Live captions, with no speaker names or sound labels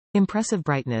Impressive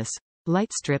brightness.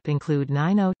 Light strip include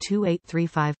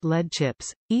 902835 LED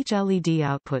chips. Each LED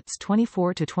outputs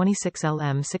 24 to 26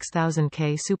 lm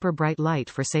 6000K super bright light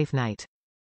for safe night.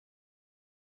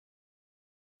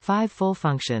 5 full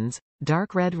functions: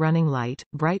 dark red running light,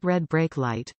 bright red brake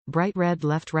light, bright red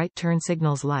left-right turn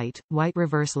signals light, white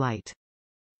reverse light.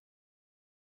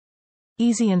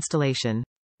 Easy installation.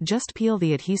 Just peel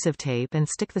the adhesive tape and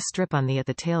stick the strip on at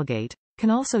the tailgate. Can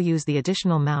also use the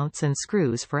additional mounts and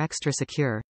screws for extra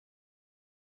secure.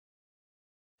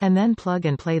 And then plug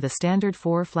and play the standard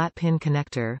 4 flat pin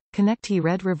connector. Connect T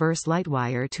red reverse light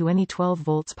wire to any 12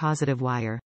 volts positive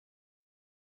wire.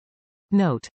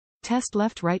 Note: test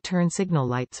left-right turn signal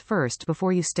lights first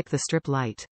before you stick the strip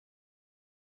light.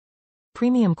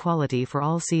 Premium quality for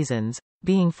all seasons.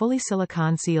 Being fully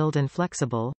silicone sealed and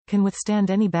flexible, can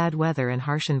withstand any bad weather and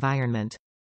harsh environment.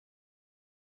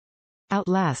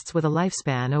 Outlasts with a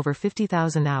lifespan over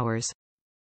 50,000 hours.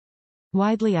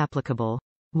 Widely applicable.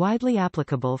 Widely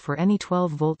applicable for any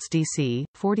 12 volts DC,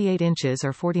 48 inches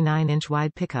or 49-inch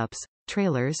wide pickups,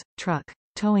 trailers, truck,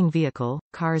 towing vehicle,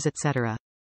 cars etc.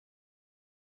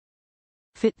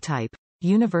 Fit type: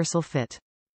 universal fit.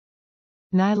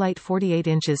 Nilight 48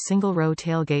 inches single-row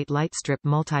tailgate light strip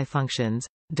multi-functions: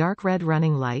 dark red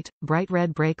running light, bright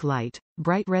red brake light,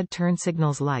 bright red turn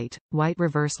signals light, white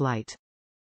reverse light.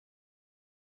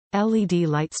 LED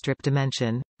light strip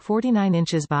dimension: 49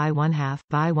 inches by 1/2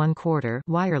 by 1/4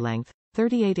 wire length,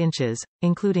 38 inches,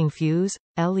 including fuse,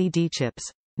 LED chips,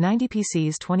 90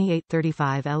 PCs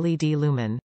 2835 LED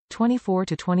lumen, 24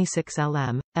 to 26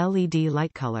 lm, LED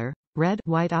light color, red,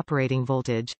 white operating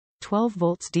voltage, 12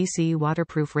 volts DC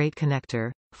waterproof rate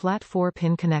connector, flat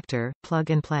 4-pin connector, plug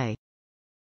and play.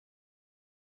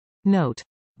 Note: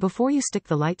 before you stick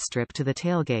the light strip to the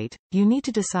tailgate, you need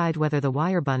to decide whether the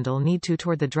wire bundle need to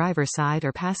toward the driver side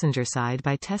or passenger side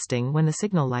by testing when the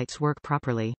signal lights work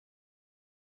properly.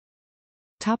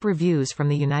 Top reviews from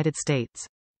the United States.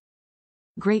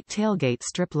 Great tailgate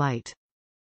strip light.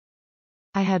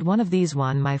 I had one of these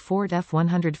on my Ford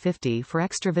F-150 for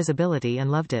extra visibility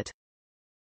and loved it.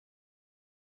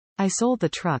 I sold the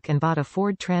truck and bought a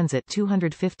Ford Transit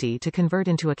 250 to convert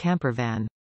into a camper van.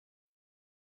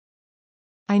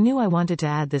 I knew I wanted to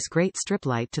add this great strip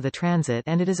light to the Transit,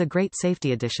 and it is a great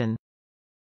safety addition.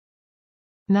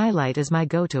 Nilight is my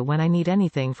go-to when I need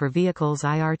anything for vehicles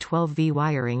IR12V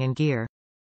wiring and gear.